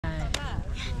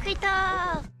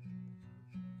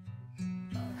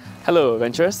Hello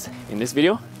adventurers, in this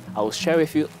video I will share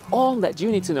with you all that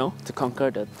you need to know to conquer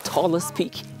the tallest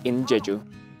peak in Jeju,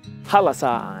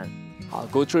 Hallasan. I'll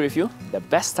go through with you the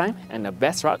best time and the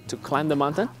best route to climb the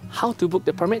mountain, how to book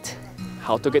the permit,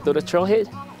 how to get to the trailhead,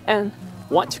 and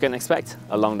what you can expect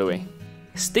along the way.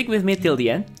 Stick with me till the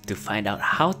end to find out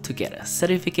how to get a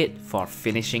certificate for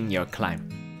finishing your climb.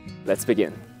 Let's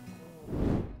begin.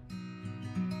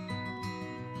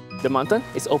 The mountain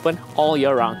is open all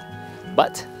year round,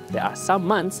 but there are some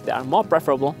months that are more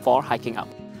preferable for hiking up.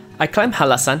 I climbed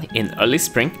Hallasan in early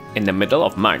spring in the middle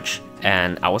of March,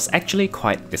 and I was actually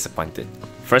quite disappointed.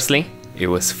 Firstly, it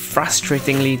was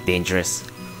frustratingly dangerous.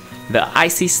 The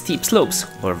icy steep slopes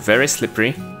were very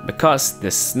slippery because the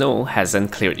snow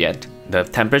hasn't cleared yet. The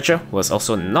temperature was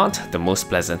also not the most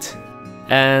pleasant.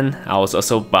 And I was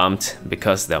also bummed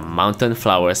because the mountain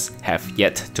flowers have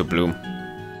yet to bloom.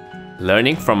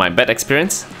 Learning from my bad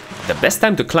experience, the best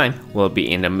time to climb will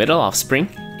be in the middle of spring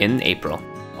in April,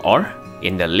 or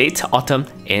in the late autumn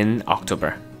in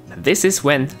October. This is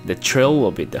when the trail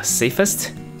will be the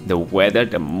safest, the weather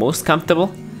the most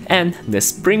comfortable, and the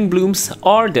spring blooms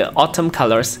or the autumn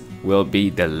colors will be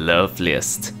the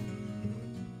loveliest.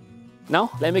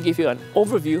 Now let me give you an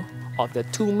overview of the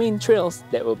two main trails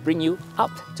that will bring you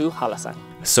up to Hallasan.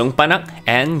 Songpanak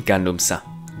and Gandumsa.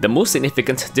 The most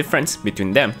significant difference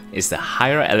between them is the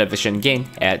higher elevation gain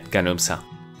at Gandumsa.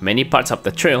 Many parts of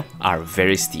the trail are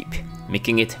very steep,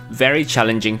 making it very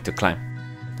challenging to climb.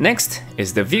 Next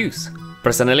is the views.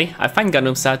 Personally, I find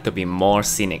Gandumsa to be more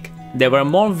scenic. There were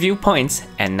more viewpoints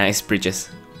and nice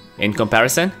bridges. In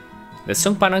comparison, the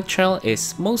Songpanak trail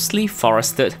is mostly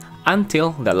forested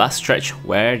until the last stretch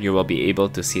where you will be able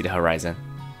to see the horizon.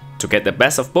 To get the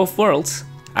best of both worlds,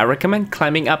 I recommend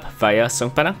climbing up via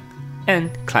Songpanak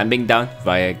and climbing down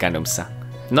via Gandumsa.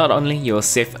 Not only you will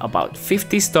save about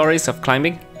 50 stories of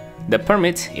climbing, the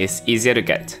permit is easier to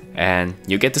get and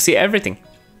you get to see everything.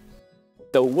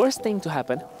 The worst thing to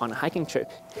happen on a hiking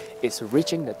trip is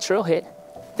reaching the trailhead,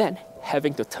 then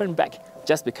having to turn back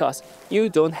just because you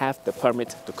don't have the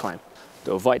permit to climb.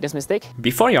 To avoid this mistake,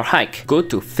 before your hike, go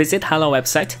to Visit Halla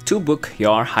website to book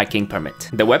your hiking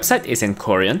permit. The website is in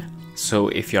Korean, so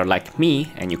if you're like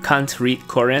me and you can't read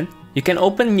Korean, you can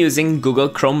open using Google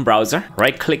Chrome browser,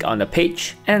 right-click on the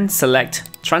page, and select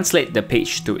Translate the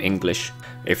page to English.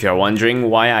 If you're wondering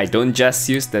why I don't just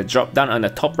use the drop-down on the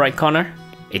top right corner,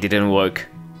 it didn't work.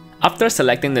 After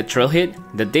selecting the trailhead,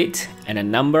 the date, and a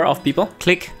number of people,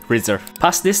 click Reserve.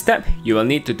 Past this step, you will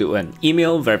need to do an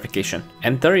email verification.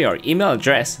 Enter your email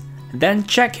address, then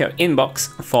check your inbox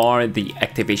for the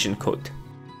activation code.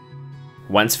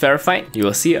 Once verified, you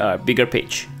will see a bigger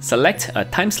page. Select a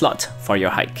time slot for your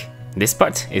hike. This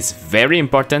part is very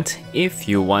important if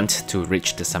you want to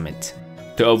reach the summit.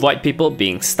 To avoid people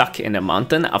being stuck in the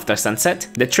mountain after sunset,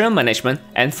 the trail management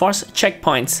enforce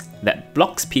checkpoints that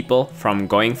blocks people from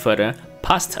going further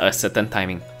past a certain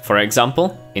timing. For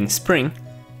example, in spring,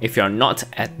 if you're not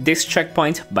at this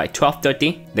checkpoint by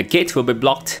 12:30, the gate will be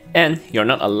blocked and you're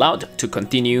not allowed to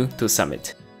continue to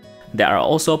summit. There are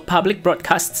also public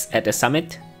broadcasts at the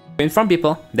summit to inform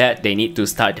people that they need to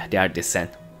start their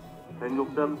descent.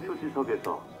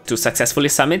 To successfully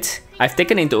summit, I've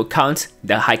taken into account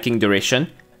the hiking duration.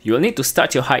 You will need to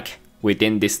start your hike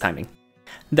within this timing.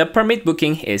 The permit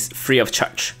booking is free of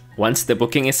charge. Once the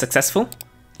booking is successful,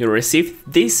 you'll receive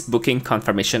this booking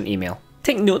confirmation email.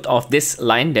 Take note of this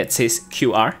line that says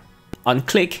QR. On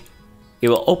click, it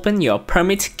will open your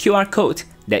permit QR code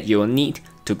that you will need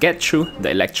to get through the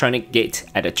electronic gate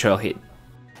at the trailhead.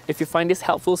 if you find this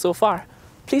helpful so far,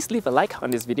 please leave a like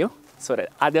on this video so that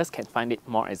others can find it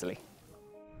more easily.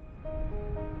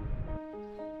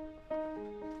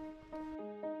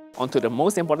 On to the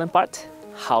most important part,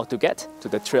 how to get to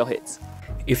the trailheads.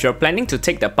 If you're planning to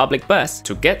take the public bus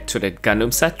to get to the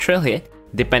Gandumsa trailhead,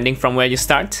 depending from where you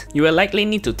start, you will likely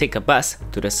need to take a bus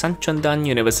to the Sanchondan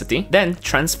University, then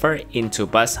transfer into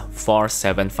bus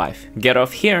 475. Get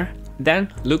off here,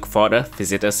 then look for the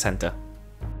visitor center.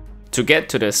 To get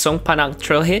to the Songpanak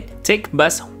trailhead, take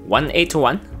bus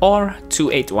 181 or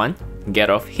 281, get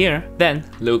off here, then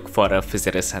look for the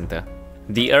visitor center.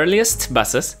 The earliest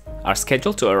buses are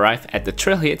scheduled to arrive at the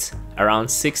trailheads around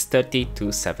 6:30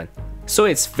 to 7. So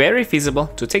it's very feasible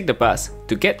to take the bus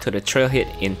to get to the trailhead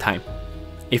in time.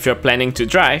 If you're planning to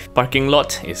drive, parking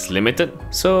lot is limited,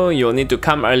 so you'll need to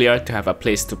come earlier to have a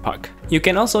place to park. You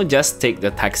can also just take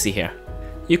the taxi here.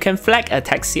 You can flag a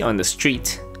taxi on the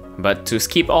street, but to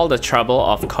skip all the trouble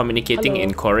of communicating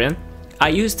in Korean, I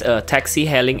used a taxi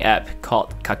hailing app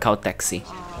called Kakao Taxi.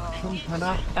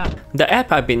 The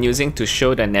app I've been using to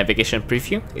show the navigation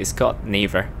preview is called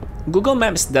Naver. Google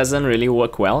Maps doesn't really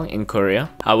work well in Korea.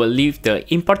 I will leave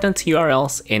the important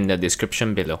URLs in the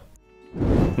description below.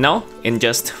 Now, in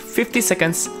just 50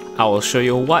 seconds, I will show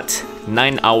you what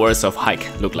 9 hours of hike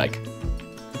look like.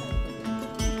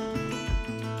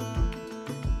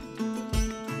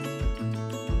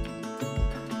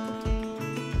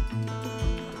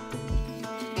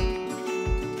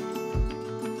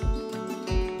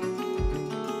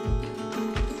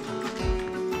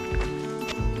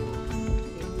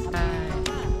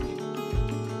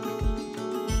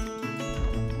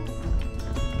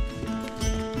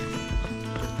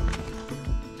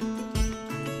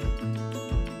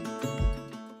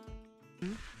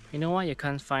 You know why you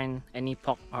can't find any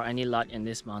pork or any lard in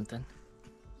this mountain?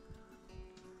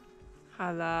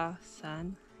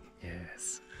 Hallasan.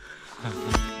 Yes.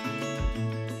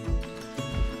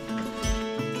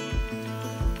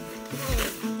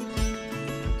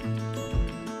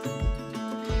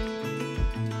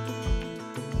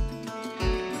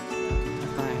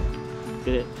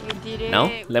 Did it? You did it. Now,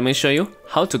 let me show you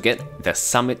how to get the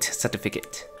summit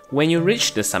certificate. When you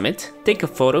reach the summit, take a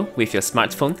photo with your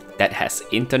smartphone that has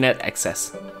internet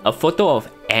access. A photo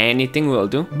of anything will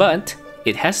do, but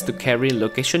it has to carry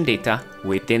location data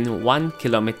within 1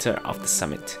 kilometer of the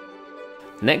summit.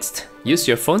 Next, use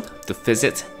your phone to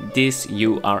visit this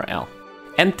URL.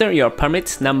 Enter your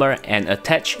permit number and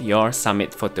attach your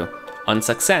summit photo. On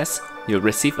success, you'll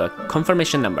receive a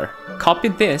confirmation number. Copy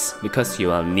this because you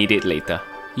will need it later.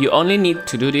 You only need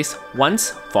to do this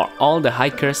once for all the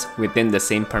hikers within the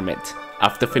same permit.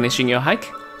 After finishing your hike,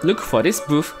 look for this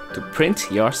booth to print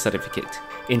your certificate.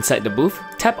 Inside the booth,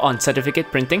 tap on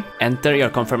certificate printing, enter your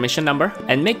confirmation number,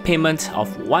 and make payment of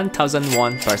 1,000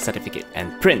 won per certificate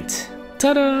and print.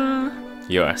 Ta-da!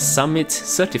 You are summit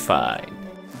certified.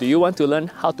 Do you want to learn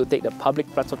how to take the public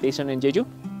transportation in Jeju?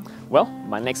 Well,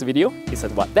 my next video is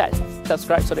about that.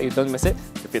 Subscribe so that you don't miss it.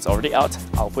 If it's already out,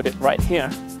 I'll put it right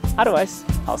here. Otherwise,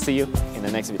 I'll see you in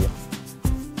the next video.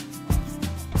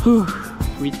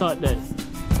 We thought that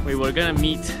we were gonna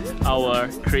meet our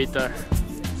creator.